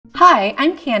Hi,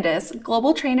 I'm Candace,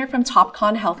 Global Trainer from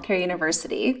Topcon Healthcare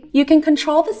University. You can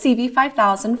control the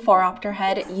CV-5000 Phoropter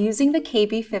head using the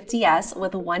CV-50S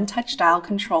with a one-touch dial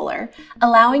controller,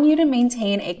 allowing you to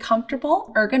maintain a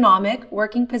comfortable, ergonomic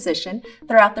working position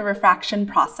throughout the refraction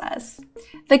process.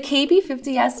 The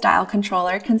CV-50S dial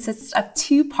controller consists of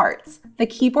two parts, the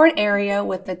keyboard area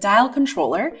with the dial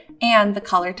controller and the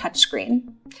color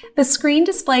touchscreen. The screen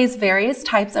displays various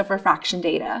types of refraction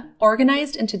data,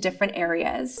 organized into different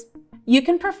areas. You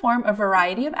can perform a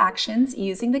variety of actions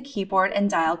using the keyboard and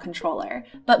dial controller,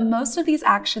 but most of these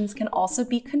actions can also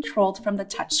be controlled from the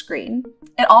touchscreen.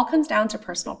 It all comes down to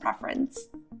personal preference.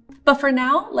 But for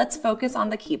now, let's focus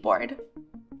on the keyboard.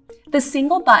 The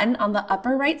single button on the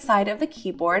upper right side of the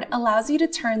keyboard allows you to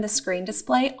turn the screen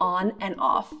display on and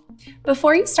off.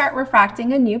 Before you start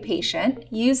refracting a new patient,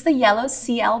 use the yellow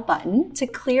CL button to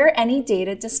clear any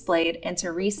data displayed and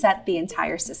to reset the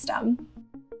entire system.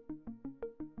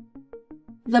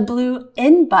 The blue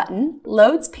In button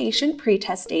loads patient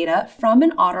pretest data from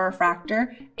an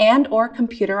autorefractor and/or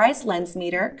computerized lens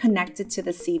meter connected to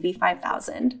the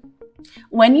CV-5000.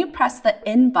 When you press the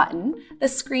In button, the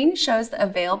screen shows the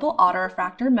available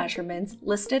autorefractor measurements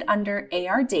listed under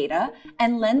AR data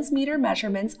and lens meter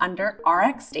measurements under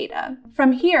RX data.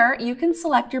 From here, you can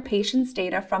select your patient's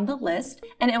data from the list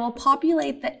and it will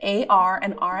populate the AR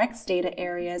and RX data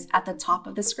areas at the top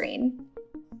of the screen.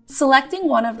 Selecting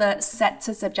one of the Set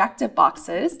to Subjective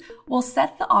boxes will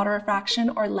set the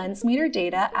autorefraction or lens meter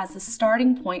data as the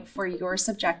starting point for your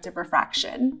subjective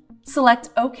refraction. Select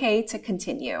OK to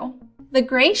continue. The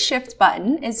gray Shift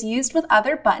button is used with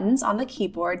other buttons on the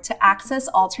keyboard to access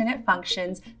alternate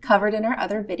functions covered in our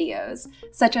other videos,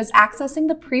 such as accessing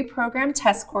the pre-programmed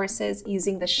test courses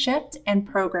using the Shift and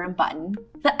Program button.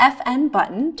 The FN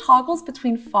button toggles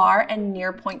between far and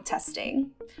near point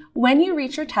testing. When you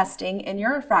reach your testing in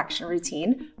your refraction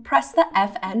routine, press the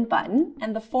FN button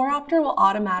and the phoropter will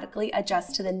automatically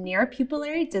adjust to the near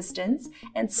pupillary distance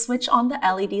and switch on the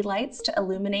LED lights to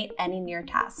illuminate any near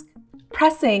task.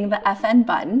 Pressing the FN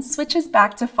button switches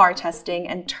back to far testing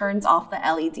and turns off the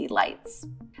LED lights.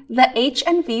 The H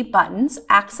and V buttons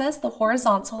access the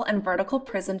horizontal and vertical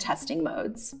prism testing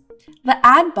modes. The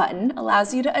Add button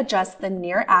allows you to adjust the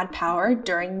near add power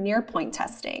during near point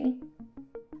testing.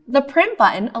 The Print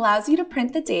button allows you to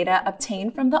print the data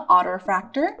obtained from the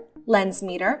autorefractor, lens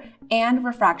meter, and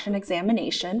refraction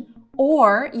examination,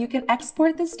 or you can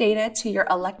export this data to your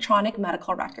electronic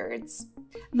medical records.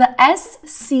 The S,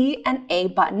 C, and A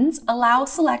buttons allow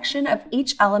selection of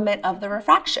each element of the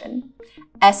refraction.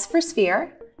 S for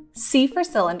sphere, C for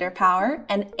cylinder power,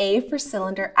 and A for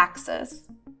cylinder axis.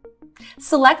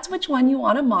 Select which one you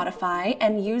want to modify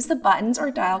and use the buttons or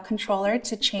dial controller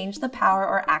to change the power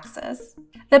or axis.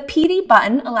 The PD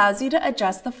button allows you to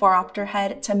adjust the phoropter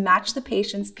head to match the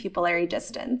patient's pupillary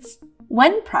distance.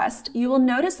 When pressed, you will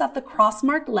notice that the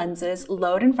cross-marked lenses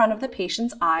load in front of the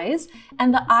patient's eyes,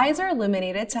 and the eyes are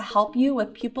illuminated to help you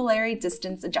with pupillary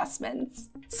distance adjustments.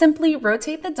 Simply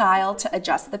rotate the dial to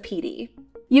adjust the PD.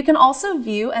 You can also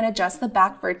view and adjust the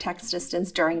back vertex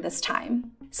distance during this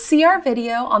time. See our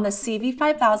video on the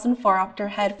CV-5000 Phoropter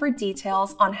head for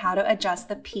details on how to adjust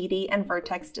the PD and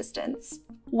vertex distance.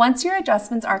 Once your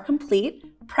adjustments are complete,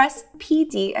 press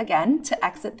PD again to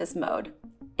exit this mode.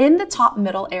 In the top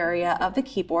middle area of the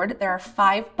keyboard, there are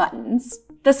 5 buttons.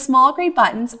 The small gray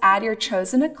buttons add your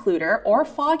chosen occluder or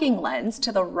fogging lens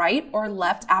to the right or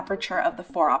left aperture of the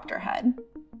phoropter head.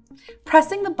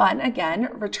 Pressing the button again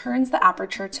returns the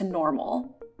aperture to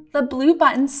normal. The blue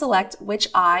buttons select which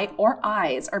eye or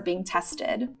eyes are being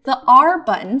tested. The R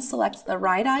button selects the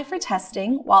right eye for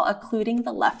testing while occluding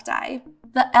the left eye.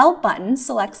 The L button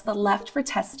selects the left for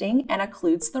testing and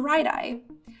occludes the right eye.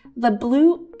 The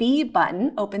blue B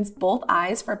button opens both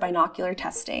eyes for binocular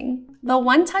testing. The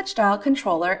one-touch dial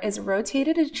controller is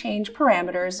rotated to change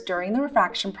parameters during the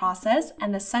refraction process,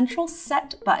 and the central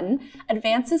Set button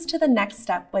advances to the next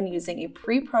step when using a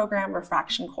pre-programmed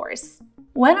refraction course.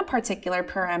 When a particular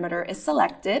parameter is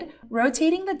selected,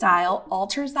 rotating the dial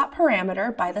alters that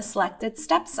parameter by the selected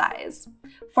step size.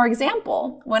 For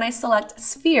example, when I select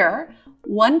sphere,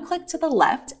 one click to the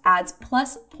left adds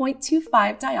plus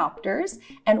 0.25 diopters,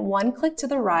 and one click to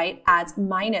the right adds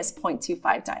minus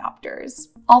 0.25 diopters.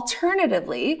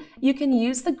 Alternatively, you can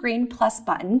use the green plus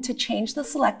button to change the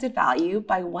selected value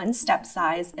by one step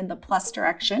size in the plus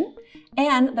direction,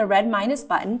 and the red minus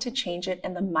button to change it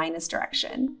in the minus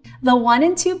direction. The 1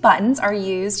 and 2 buttons are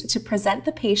used to present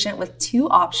the patient with 2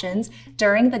 options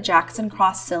during the Jackson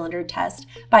cross-cylinder test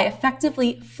by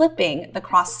effectively flipping the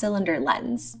cross-cylinder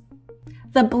lens.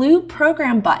 The blue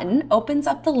Program button opens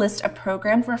up the list of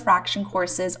programmed refraction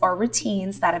courses or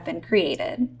routines that have been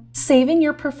created. Saving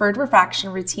your preferred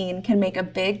refraction routine can make a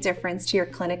big difference to your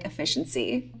clinic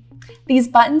efficiency. These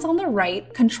buttons on the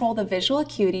right control the visual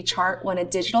acuity chart when a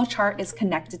digital chart is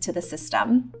connected to the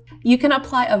system. You can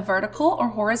apply a vertical or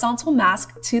horizontal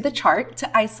mask to the chart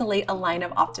to isolate a line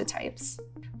of optotypes.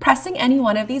 Pressing any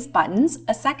one of these buttons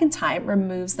a second time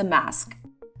removes the mask.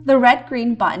 The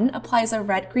red-green button applies a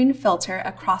red-green filter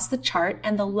across the chart,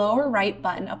 and the lower right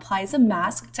button applies a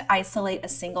mask to isolate a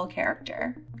single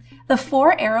character. The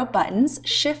 4 arrow buttons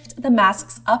shift the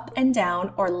masks up and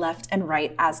down or left and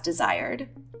right as desired.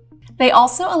 They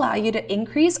also allow you to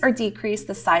increase or decrease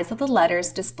the size of the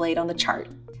letters displayed on the chart.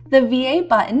 The VA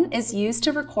button is used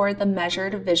to record the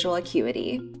measured visual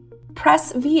acuity.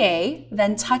 Press VA,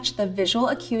 then touch the visual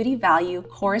acuity value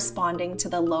corresponding to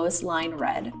the lowest line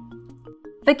read.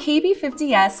 The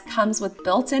CV-50S comes with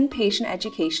built-in patient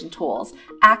education tools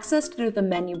accessed through the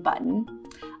menu button.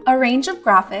 A range of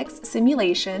graphics,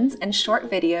 simulations, and short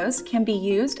videos can be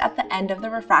used at the end of the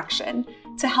refraction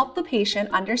to help the patient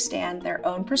understand their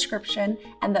own prescription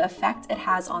and the effect it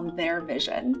has on their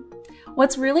vision.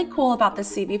 What's really cool about the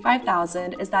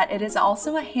CV-5000 is that it is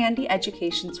also a handy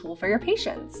education tool for your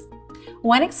patients.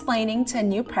 When explaining to a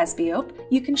new presbyope,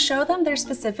 you can show them their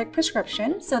specific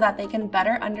prescription so that they can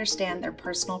better understand their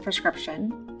personal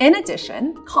prescription. In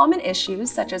addition, common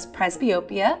issues such as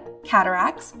presbyopia,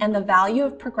 cataracts, and the value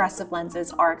of progressive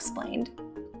lenses are explained.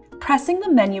 Pressing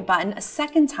the menu button a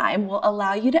second time will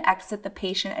allow you to exit the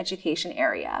patient education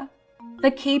area.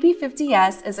 The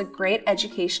CV-50S is a great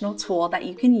educational tool that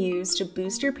you can use to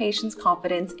boost your patient's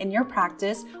confidence in your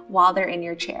practice while they're in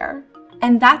your chair.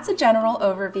 And that's a general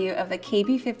overview of the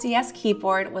CV-50S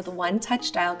keyboard with one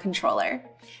touch dial controller.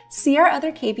 See our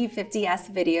other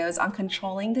CV-50S videos on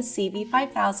controlling the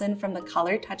CV-5000 from the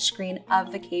color touchscreen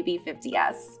of the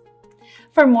CV-50S.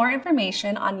 For more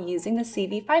information on using the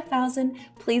CV-5000,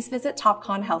 please visit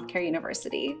Topcon Healthcare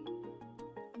University.